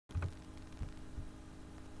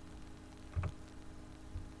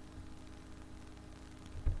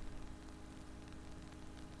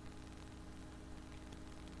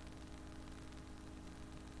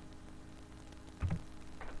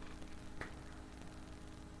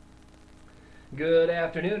Good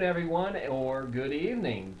afternoon, everyone, or good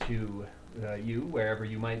evening to you, wherever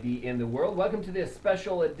you might be in the world. Welcome to this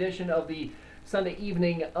special edition of the Sunday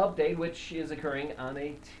Evening Update, which is occurring on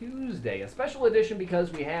a Tuesday. A special edition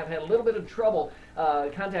because we have had a little bit of trouble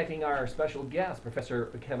contacting our special guest, Professor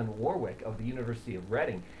Kevin Warwick of the University of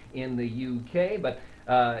Reading in the UK, but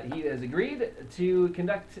he has agreed to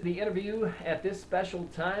conduct the interview at this special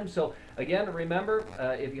time. So again, remember,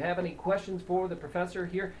 if you have any questions for the professor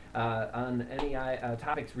here on any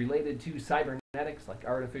topics related to cybernetics, like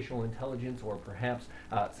artificial intelligence, or perhaps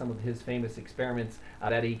some of his famous experiments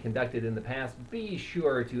that he conducted in the past, be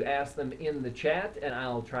sure to ask them in the chat, and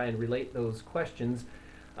I'll try and relate those questions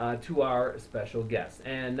to our special guest.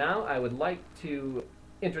 And now I would like to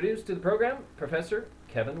introduce to the program Professor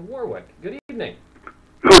Kevin Warwick. Good evening.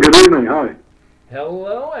 Oh, good evening. Hi.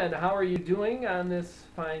 Hello, and how are you doing on this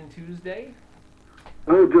fine Tuesday?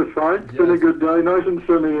 Oh, just fine. It's been a good day. Nice and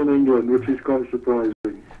sunny in England, which is quite surprising.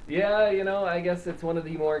 Yeah, you know, I guess it's one of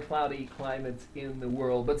the more cloudy climates in the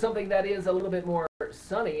world. But something that is a little bit more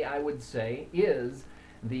sunny, I would say, is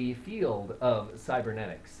the field of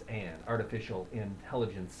cybernetics and artificial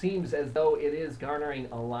intelligence. Seems as though it is garnering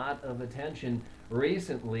a lot of attention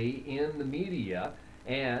recently in the media.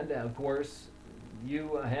 And, of course,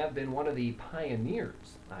 you have been one of the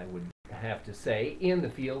pioneers, I would have to say, in the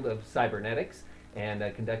field of cybernetics, and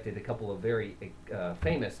conducted a couple of very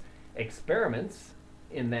famous experiments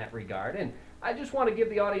in that regard. And I just want to give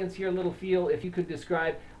the audience here a little feel, if you could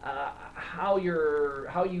describe how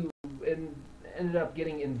you ended up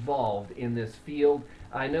getting involved in this field.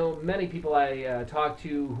 I know many people I talk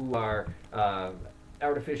to who are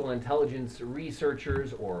artificial intelligence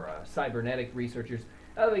researchers or cybernetic researchers.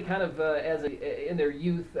 They kind of, in their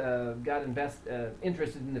youth, got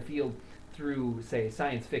interested in the field through, say,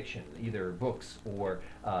 science fiction, either books or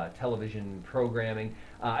television programming.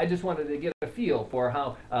 I just wanted to get a feel for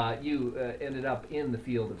how you ended up in the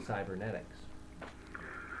field of cybernetics.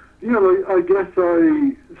 Yeah, I guess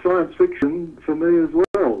science fiction for me as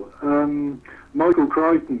well. Michael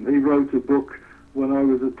Crichton, he wrote a book when I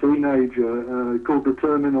was a teenager called The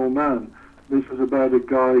Terminal Man. This was about a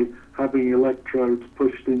guy having electrodes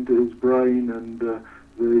pushed into his brain, and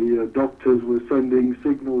the doctors were sending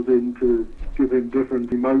signals in to give him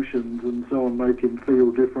different emotions and so on, make him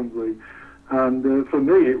feel differently. And for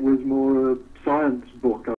me, it was more a science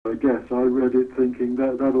book, I guess. I read it thinking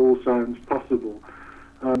that all sounds possible.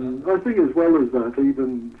 I think as well as that,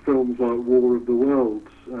 even films like War of the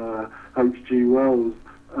Worlds, H.G. Wells,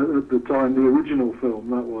 at the time, the original film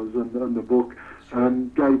that was, and the book,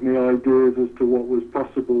 gave me ideas as to what was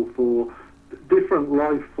possible for different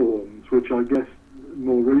life forms, which I guess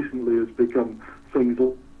more recently has become things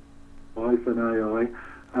like life and AI,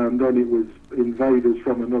 and then it was invaders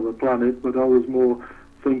from another planet, but I was more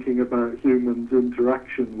thinking about humans'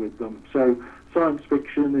 interaction with them. So science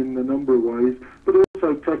fiction in a number of ways, but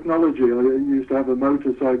also technology. I used to have a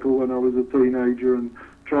motorcycle when I was a teenager and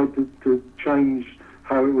tried to change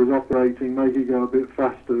how it was operating, make it go a bit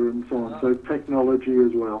faster and so on. So technology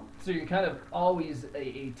as well. So you're kind of always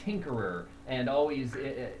a tinkerer and always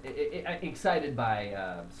excited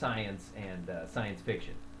by science and science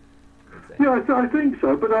fiction. Yeah, I think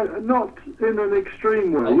so, but not in an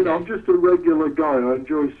extreme way. Okay. You know, I'm just a regular guy. I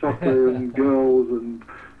enjoy soccer and girls and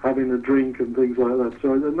having a drink and things like that.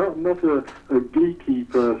 So not a geeky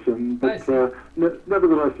person, but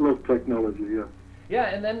nevertheless love technology, yeah. Yeah,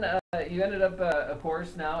 and then you ended up, of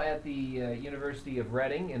course, now at the University of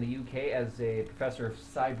Reading in the UK as a professor of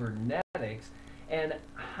cybernetics. And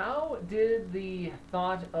how did the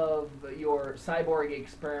thought of your cyborg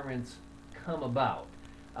experiments come about?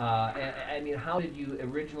 I mean, how did you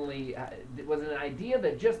originally, was it an idea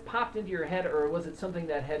that just popped into your head, or was it something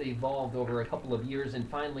that had evolved over a couple of years and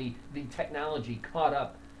finally the technology caught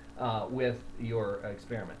up with your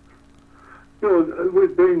experiment? Well,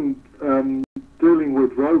 we've been dealing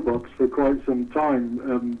with robots for quite some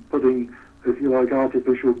time, putting, if you like,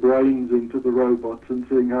 artificial brains into the robots and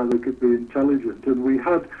seeing how they could be intelligent. And we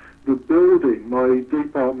had the building, my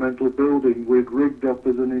departmental building, we'd rigged up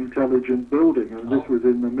as an intelligent building, and this was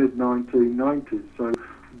in the mid-1990s. So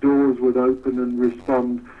doors would open and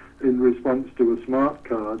respond in response to a smart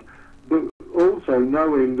card, but also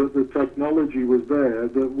knowing that the technology was there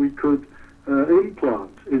that we could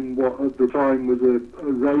implant in what at the time was a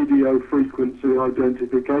radio frequency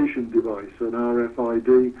identification device, an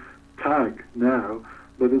RFID tag now,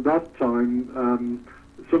 but at that time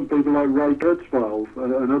some people like Ray Kurzweil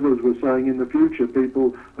and others were saying in the future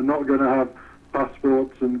people are not going to have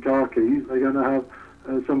passports and car keys, they're going to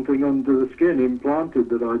have something under the skin implanted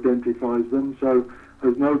that identifies them. So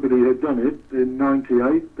as nobody had done it in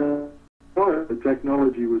 '98, The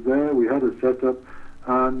technology was there. We had a setup,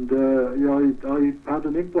 and I had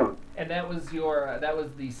an implant. And that was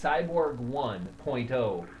the Cyborg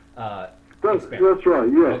 1.0 experiment. That's right,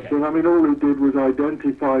 yes. Okay. And I mean, all it did was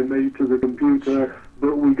identify me to the computer, Sure.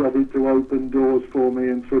 but we got it to open doors for me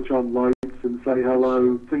and switch on lights and say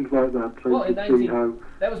hello, things like that. So Well, you could see how.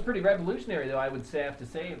 that was pretty revolutionary, though, I would have to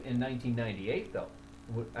say, in 1998, though.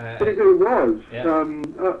 It was. Yeah.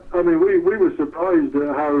 I mean, we were surprised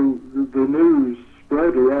at how the news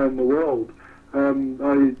spread around the world.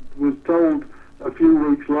 I was told a few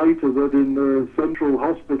weeks later that in the Central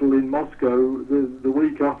Hospital in Moscow, the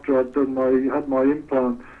week after I'd had my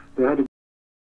implant, they had a